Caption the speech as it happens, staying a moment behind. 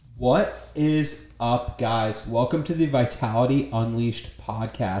What is up, guys? Welcome to the Vitality Unleashed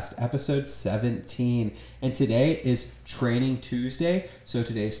podcast, episode 17. And today is Training Tuesday. So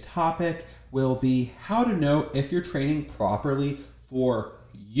today's topic will be how to know if you're training properly for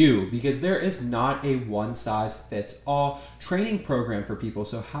you, because there is not a one-size-fits-all training program for people.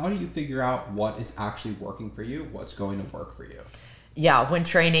 So how do you figure out what is actually working for you? What's going to work for you? Yeah, when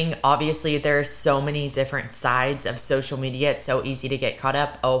training, obviously there's so many different sides of social media. It's so easy to get caught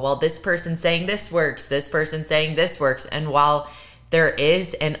up. Oh, well, this person's saying this works. This person's saying this works. And while there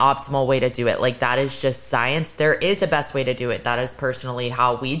is an optimal way to do it, like that is just science, there is a best way to do it. That is personally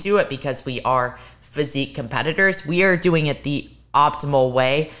how we do it because we are physique competitors. We are doing it the optimal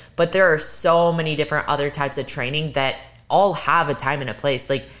way, but there are so many different other types of training that all have a time and a place.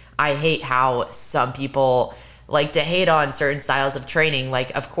 Like, I hate how some people like to hate on certain styles of training.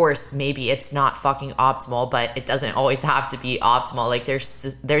 Like, of course, maybe it's not fucking optimal, but it doesn't always have to be optimal. Like,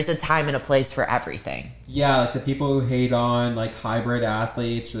 there's a time and a place for everything. Yeah, like the people who hate on like hybrid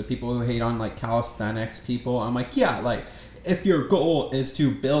athletes or the people who hate on like calisthenics people. I'm like, yeah, like if your goal is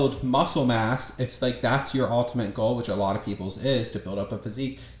to build muscle mass, if like that's your ultimate goal, which a lot of people's is to build up a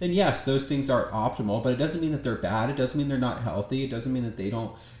physique, then yes, those things are optimal, but it doesn't mean that they're bad. It doesn't mean they're not healthy. It doesn't mean that they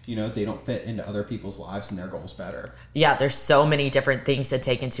don't fit into other people's lives and their goals better. Yeah, there's so many different things to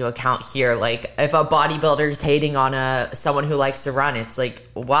take into account here. Like, if a bodybuilder's hating on someone who likes to run, it's like,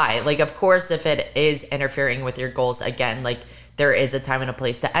 why? Like, of course, if it is interfering with your goals, again, like, there is a time and a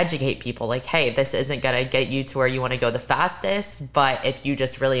place to educate people. Like, hey, this isn't going to get you to where you want to go the fastest, but if you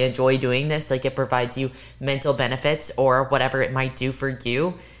just really enjoy doing this, like it provides you mental benefits or whatever it might do for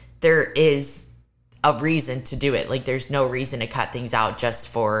you, there is a reason to do it. Like, there's no reason to cut things out just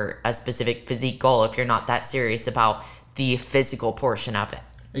for a specific physique goal if you're not that serious about the physical portion of it.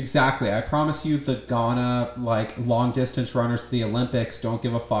 Exactly. I promise you the Ghana, like, long distance runners to the Olympics don't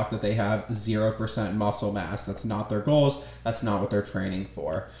give a fuck that they have 0% muscle mass. That's not their goals. That's not what they're training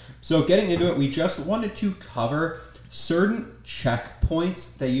for. So getting into it, we just wanted to cover certain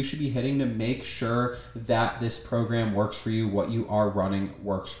checkpoints that you should be hitting to make sure that this program works for you, what you are running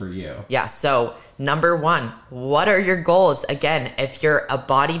works for you. Yeah, so number one, what are your goals? Again, if you're a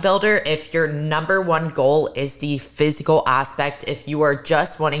bodybuilder, if your number one goal is the physical aspect, if you are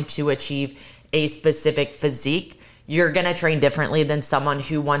just wanting to achieve a specific physique, you're going to train differently than someone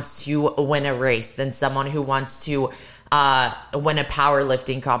who wants to win a race, than someone who wants to win a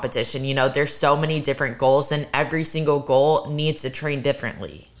powerlifting competition. You know, there's so many different goals and every single goal needs to train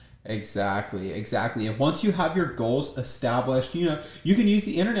differently. Exactly. And once you have your goals established, you can use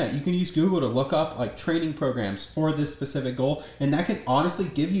the internet, you can use Google to look up like training programs for this specific goal, and that can honestly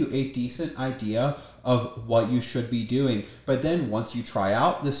give you a decent idea of what you should be doing. But then once you try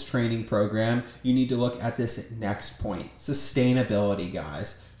out this training program, you need to look at this next point: sustainability,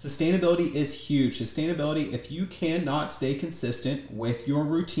 guys. Sustainability is huge. Sustainability, if you cannot stay consistent with your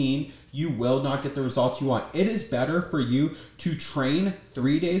routine, you will not get the results you want. It is better for you to train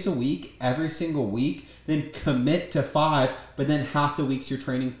 3 days a week, every single week, than commit to 5, but then half the weeks you're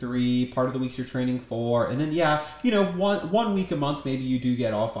training 3, part of the weeks you're training 4, and then one week a month, maybe you do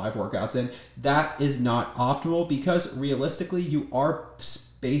get all 5 workouts in. That is not optimal because realistically, you are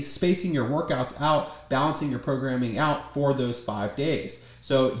spacing your workouts out, balancing your programming out for those 5 days.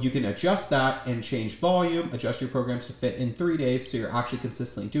 So you can adjust that and change volume, adjust your programs to fit in 3 days so you're actually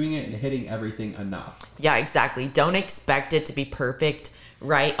consistently doing it and hitting everything enough. Yeah, exactly. Don't expect it to be perfect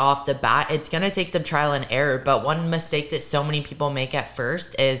right off the bat. It's going to take some trial and error, but one mistake that so many people make at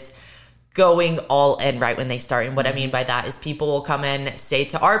first is going all in right when they start. And what I mean by that is people will come in, say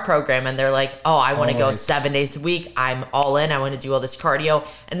to our program, and they're like, oh, I want to go 7 days a week. I'm all in. I want to do all this cardio.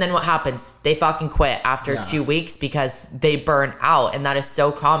 And then what happens? They fucking quit after 2 weeks because they burn out. And that is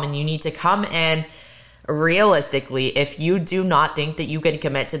so common. You need to come in realistically. If you do not think that you can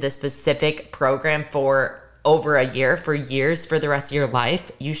commit to this specific program for over a year, for years, for the rest of your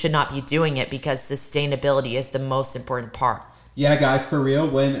life, you should not be doing it because sustainability is the most important part. Yeah, guys, for real,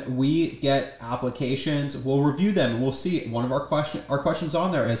 when we get applications, we'll review them and we'll see. One of our questions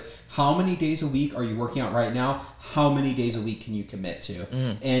on there is, how many days a week are you working out right now? How many days a week can you commit to?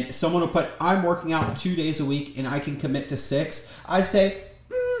 And someone will put, I'm working out 2 days a week and I can commit to 6. I say,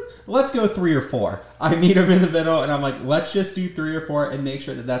 let's go 3 or 4. I meet them in the middle and I'm like, let's just do 3 or 4 and make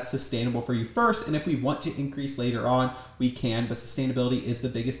sure that that's sustainable for you first. And if we want to increase later on, we can. But sustainability is the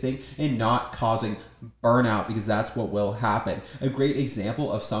biggest thing, and not causing burnout, because that's what will happen. A great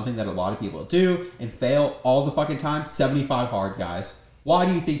example of something that a lot of people do and fail all the fucking time: 75 hard, guys. Why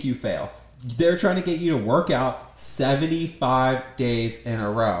do you think you fail? They're trying to get you to work out 75 days in a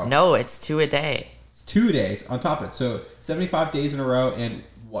row. No, it's 2 a day. It's 2 days on top of it. So 75 days in a row. And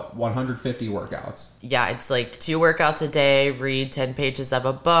 150 workouts. Yeah, it's like 2 workouts a day, read 10 pages of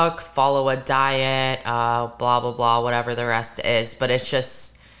a book, follow a diet, blah, blah, blah, whatever the rest is. But it's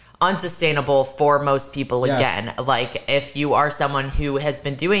just unsustainable for most people. Yes. Again, like if you are someone who has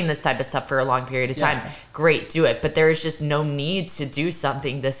been doing this type of stuff for a long period of time, great, do it. But there is just no need to do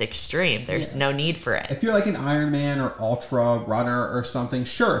something this extreme. There's no need for it. If you're like an Ironman or ultra runner or something,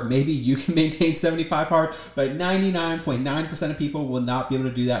 sure, maybe you can maintain 75 hard, but 99.9% of people will not be able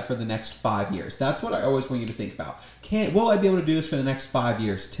to do that for the next 5 years. That's what I always want you to think about. Will I be able to do this for the next 5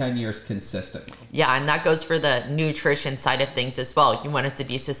 years, 10 years consistently? Yeah, and that goes for the nutrition side of things as well. You want it to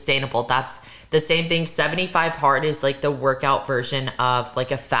be sustainable. That's the same thing. 75 hard is like the workout version of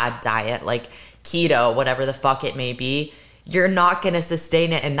like a fad diet, like keto, whatever the fuck it may be. You're not going to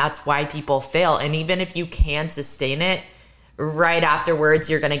sustain it, and that's why people fail. And even if you can sustain it, right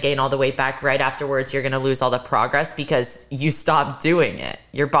afterwards, you're going to gain all the weight back. Right afterwards, you're going to lose all the progress because you stopped doing it.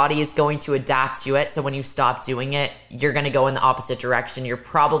 Your body is going to adapt to it. So when you stop doing it, you're going to go in the opposite direction. You're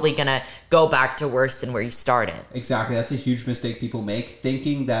probably going to go back to worse than where you started. Exactly. That's a huge mistake people make,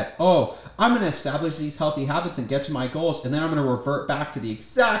 thinking that, oh, I'm going to establish these healthy habits and get to my goals, and then I'm going to revert back to the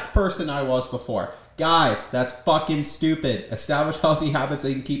exact person I was before. Guys, that's fucking stupid. Establish healthy habits that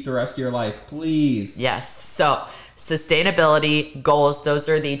you can keep the rest of your life, please. Yes. So sustainability, goals, those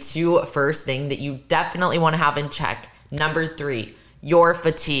are the 2 first things that you definitely want to have in check. Number 3, your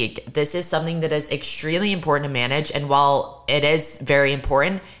fatigue. This is something that is extremely important to manage. And while it is very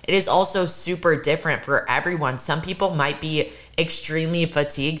important, it is also super different for everyone. Some people might be extremely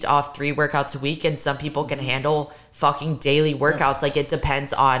fatigued off 3 workouts a week, and some people can handle fucking daily workouts. Like, it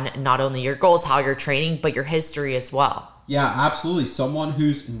depends on not only your goals, how you're training, but your history as well. Yeah, absolutely. Someone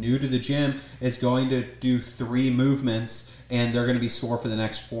who's new to the gym is going to do 3 movements and they're going to be sore for the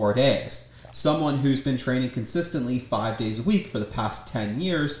next 4 days. Someone who's been training consistently 5 days a week for the past 10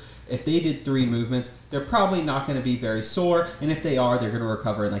 years, if they did 3 movements, they're probably not going to be very sore. And if they are, they're going to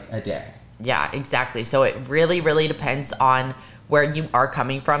recover in like a day. Yeah, exactly. So it really, really depends on where you are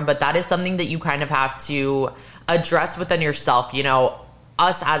coming from. But that is something that you kind of have to address within yourself. You know,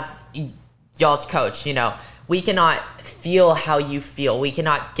 us as y'all's coach, you know, we cannot feel how you feel. We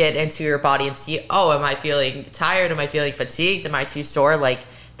cannot get into your body and see, oh, am I feeling tired? Am I feeling fatigued? Am I too sore? Like,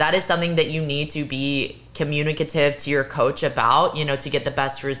 that is something that you need to be communicative to your coach about, you know, to get the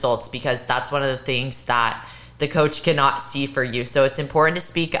best results, because that's one of the things that the coach cannot see for you. So it's important to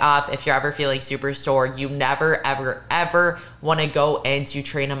speak up if you're ever feeling super sore. You never, ever, ever want to go in to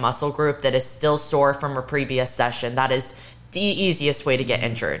train a muscle group that is still sore from a previous session. That is the easiest way to get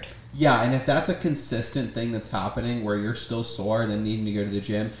injured. Yeah, and if that's a consistent thing that's happening where you're still sore and then needing to go to the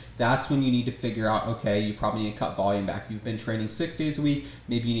gym, that's when you need to figure out, okay, you probably need to cut volume back. You've been training 6 days a week,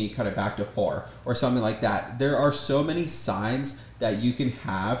 maybe you need to cut it back to 4 or something like that. There are so many signs that you can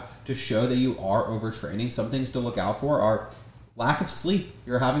have to show that you are overtraining. Some things to look out for are lack of sleep.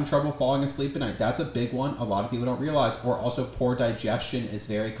 You're having trouble falling asleep at night. That's a big one. A lot of people don't realize. Or also poor digestion is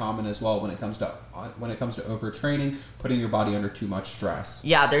very common as well when it comes to overtraining, putting your body under too much stress.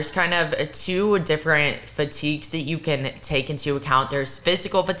 Yeah, there's kind of 2 different fatigues that you can take into account. There's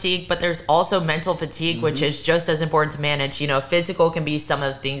physical fatigue, but there's also mental fatigue, which is just as important to manage. You know, physical can be some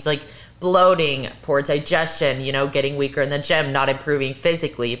of the things like bloating, poor digestion, you know, getting weaker in the gym, not improving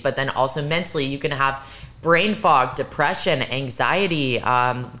physically, but then also mentally you can have brain fog, depression, anxiety,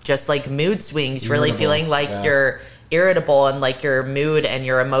 just like mood swings, really feeling like you're irritable and like your mood and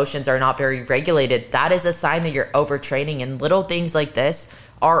your emotions are not very regulated. That is a sign that you're overtraining, and little things like this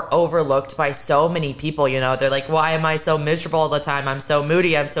are overlooked by so many people. You know, they're like, why am I so miserable all the time? I'm so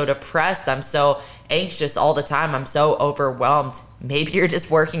moody. I'm so depressed. I'm so anxious all the time. I'm so overwhelmed. Maybe you're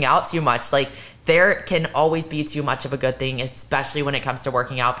just working out too much. Like, there can always be too much of a good thing, especially when it comes to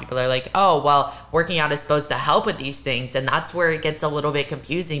working out. People are like, oh, well, working out is supposed to help with these things. And that's where it gets a little bit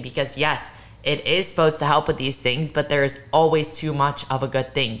confusing, because yes, it is supposed to help with these things, but there's always too much of a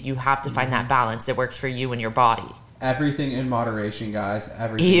good thing. You have to find that balance that works for you and your body. Everything in moderation, guys.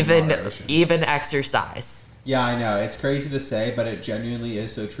 Everything in moderation. Even exercise. Yeah, I know. It's crazy to say, but it genuinely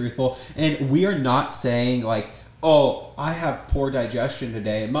is so truthful. And we are not saying like, oh, I have poor digestion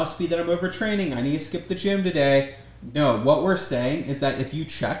today. It must be that I'm overtraining. I need to skip the gym today. No, what we're saying is that if you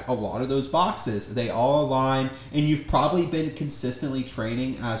check a lot of those boxes, they all align, and you've probably been consistently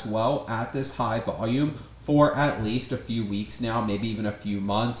training as well at this high volume for at least a few weeks now, maybe even a few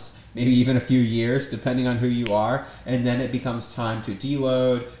months, maybe even a few years, depending on who you are. And then it becomes time to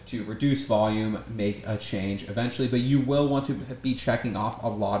deload, to reduce volume, make a change eventually. But you will want to be checking off a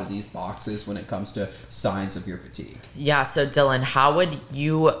lot of these boxes when it comes to signs of your fatigue. Yeah, so Dylan, how would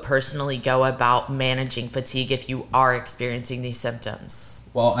you personally go about managing fatigue if you are experiencing these symptoms?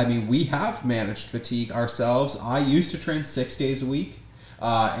 Well, I mean, we have managed fatigue ourselves. I used to train 6 days a week.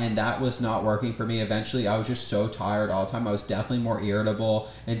 And that was not working for me. Eventually, I was just so tired all the time. I was definitely more irritable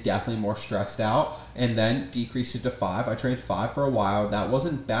and definitely more stressed out. And then decreased it to 5. I trained 5 for a while. That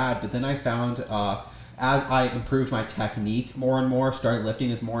wasn't bad. But then I found as I improved my technique more and more, started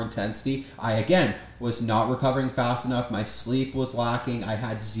lifting with more intensity, I, again, was not recovering fast enough. My sleep was lacking. I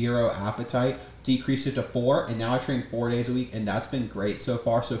had zero appetite. Decreased it to 4, and now I train 4 days a week, and that's been great so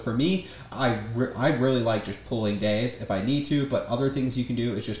far. So for me, I really like just pulling days if I need to, but other things you can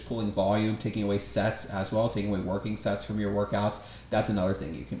do is just pulling volume, taking away sets as well, taking away working sets from your workouts. That's another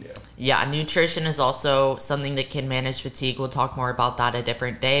thing you can do. Yeah, nutrition is also something that can manage fatigue. We'll talk more about that a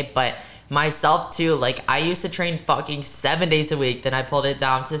different day, but myself too, like I used to train fucking 7 days a week, then I pulled it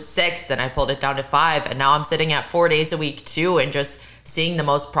down to 6, then I pulled it down to 5, and now I'm sitting at 4 days a week too, and just seeing the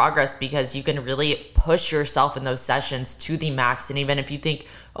most progress because you can really push yourself in those sessions to the max. And even if you think,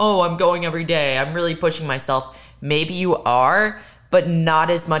 oh, I'm going every day, I'm really pushing myself, maybe you are, but not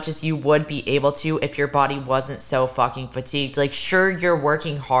as much as you would be able to if your body wasn't so fucking fatigued. Like, sure, you're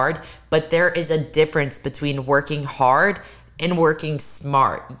working hard, but there is a difference between working hard and working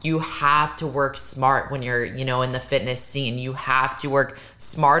smart. You have to work smart when you're, in the fitness scene. You have to work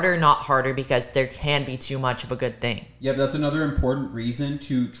smarter, not harder, because there can be too much of a good thing. Yeah, but that's another important reason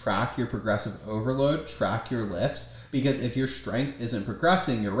to track your progressive overload, track your lifts, because if your strength isn't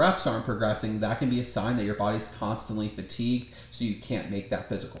progressing, your reps aren't progressing, that can be a sign that your body's constantly fatigued, so you can't make that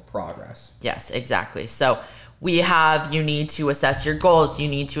physical progress. Yes, exactly. So you need to assess your goals. You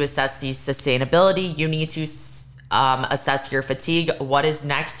need to assess the sustainability. You need to assess your fatigue. What is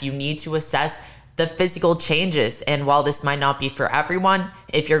next? You need to assess the physical changes. And while this might not be for everyone,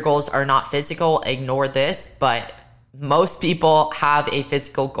 if your goals are not physical, ignore this. But most people have a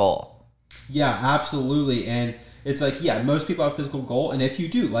physical goal. Yeah, absolutely. And it's like, yeah, most people have a physical goal. And if you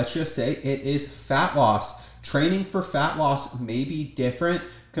do, let's just say it is fat loss. Training for fat loss may be different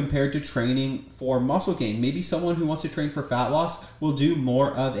compared to training for muscle gain. Maybe someone who wants to train for fat loss will do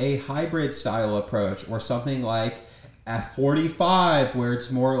more of a hybrid style approach, or something like F45, where it's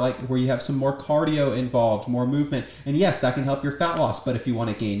more like where you have some more cardio involved, more movement. And yes, that can help your fat loss. But if you want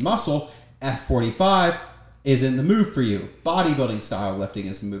to gain muscle, F45 isn't the move for you. Bodybuilding style lifting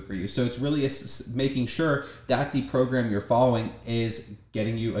is the move for you. So it's really making sure that the program you're following is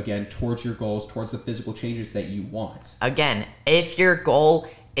getting you, again, towards your goals, towards the physical changes that you want. Again, if your goal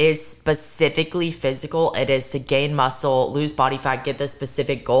is specifically physical, it is to gain muscle, lose body fat, get the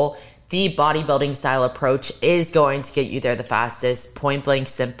specific goal, the bodybuilding style approach is going to get you there the fastest. Point blank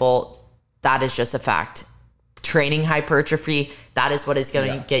simple. That is just a fact. Training hypertrophy, that is what is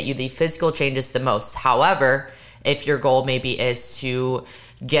going to get you the physical changes the most. However, if your goal maybe is to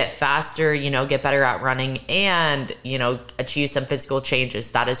get faster, get better at running and, achieve some physical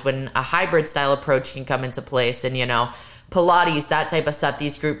changes, that is when a hybrid style approach can come into place. And, Pilates, that type of stuff,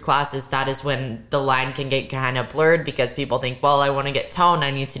 these group classes, that is when the line can get kind of blurred because people think, well, I want to get toned,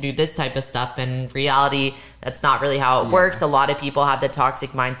 I need to do this type of stuff. In reality, that's not really how it works. A lot of people have the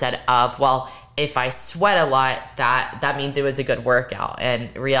toxic mindset of, well, if I sweat a lot, that means it was a good workout.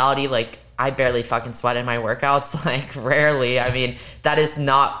 And reality, like, I barely fucking sweat in my workouts, like rarely. I mean, that is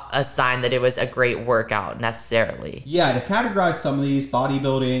not a sign that it was a great workout necessarily. Yeah, to categorize some of these,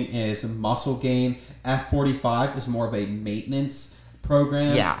 bodybuilding is muscle gain. F45 is more of a maintenance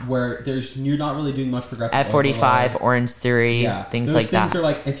program where you're not really doing much progressive F45, overload. Orange Theory, things like that. Those things are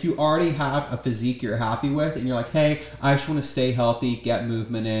like, if you already have a physique you're happy with and you're like, hey, I just want to stay healthy, get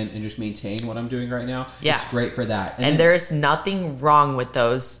movement in, and just maintain what I'm doing right now, it's great for that. And there's nothing wrong with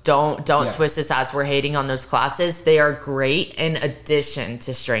those. Don't twist this as we're hating on those classes. They are great in addition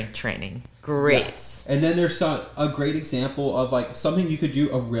to strength training. Great. Yeah. And then there's a great example of like something you could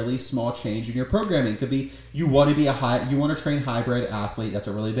do, a really small change in your programming. It could be you want to train hybrid athlete. That's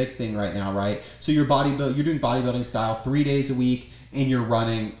a really big thing right now, right? So you're doing bodybuilding style 3 days a week and you're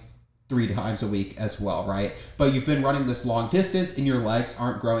running 3 times a week as well, right? But you've been running this long distance and your legs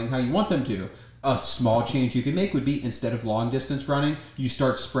aren't growing how you want them to. A small change you can make would be, instead of long distance running, you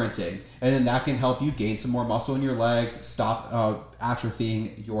start sprinting. And then that can help you gain some more muscle in your legs, stop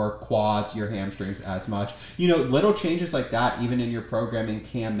atrophying your quads, your hamstrings as much. Little changes like that, even in your programming,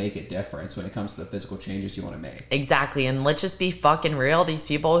 can make a difference when it comes to the physical changes you want to make. Exactly. And let's just be fucking real. These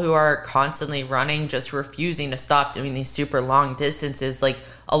people who are constantly running, just refusing to stop doing these super long distances, like,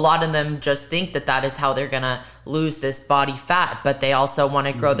 a lot of them just think that is how they're going to lose this body fat, but they also want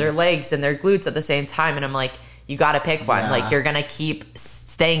to grow their legs and their glutes at the same time. And I'm like, you got to pick one. Like, you're going to keep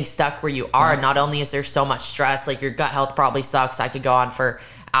staying stuck where you are. Yes. Not only is there so much stress, like, your gut health probably sucks. I could go on for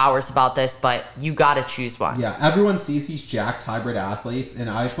hours about this, but you got to choose one. Yeah, everyone sees these jacked hybrid athletes, and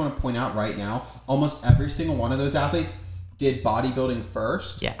I just want to point out right now, almost every single one of those athletes did bodybuilding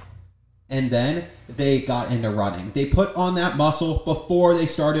first. Yeah. And then they got into running. They put on that muscle before they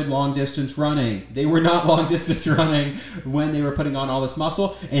started long distance running. They were not long distance running when they were putting on all this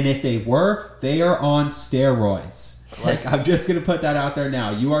muscle. And if they were, they are on steroids. Like, I'm just going to put that out there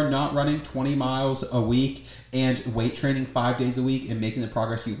now. You are not running 20 miles a week and weight training 5 days a week and making the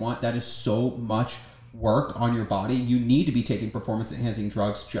progress you want. That is so much work on your body. You need to be taking performance enhancing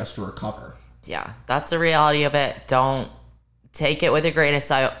drugs just to recover. Yeah, that's the reality of it. Don't take it with a grain of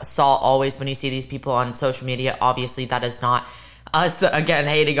salt always when you see these people on social media. Obviously, that is not us, again,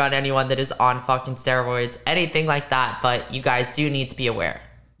 hating on anyone that is on fucking steroids, anything like that. But you guys do need to be aware.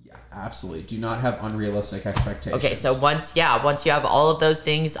 Yeah, absolutely. Do not have unrealistic expectations. Okay, so once you have all of those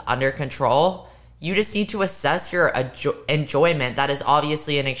things under control, you just need to assess your enjoyment. That is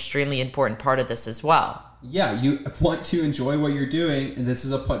obviously an extremely important part of this as well. Yeah, you want to enjoy what you're doing, and this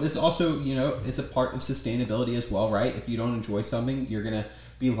is also, is a part of sustainability as well, right? If you don't enjoy something, you're gonna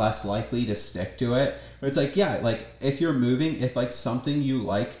be less likely to stick to it. But it's like, yeah, like, if you're moving, if like something you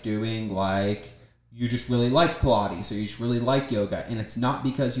like doing, like you just really like Pilates or you just really like yoga, and it's not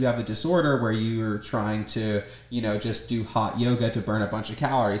because you have a disorder where you're trying to, just do hot yoga to burn a bunch of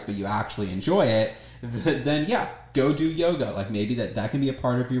calories, but you actually enjoy it, then yeah, go do yoga. Like, maybe that can be a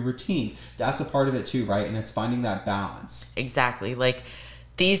part of your routine. That's a part of it too, right? And it's finding that balance. Exactly. Like,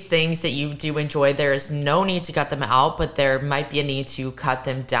 these things that you do enjoy, there is no need to cut them out, but there might be a need to cut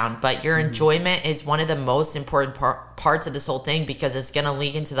them down. But your enjoyment is one of the most important parts of this whole thing, because it's going to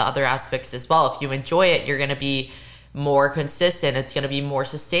leak into the other aspects as well. If you enjoy it, you're going to be more consistent. It's going to be more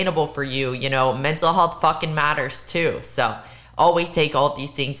sustainable for you. Mental health fucking matters too. So always take all of these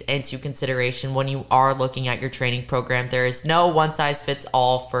things into consideration when you are looking at your training program. There is no one size fits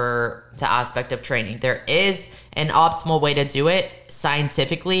all for the aspect of training. There is an optimal way to do it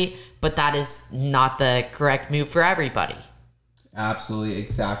scientifically, but that is not the correct move for everybody. Absolutely,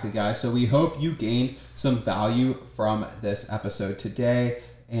 exactly, guys. So we hope you gained some value from this episode today,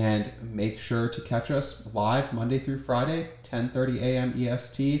 and make sure to catch us live Monday through Friday, 10:30 a.m.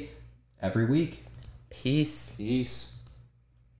 EST every week. Peace. Peace.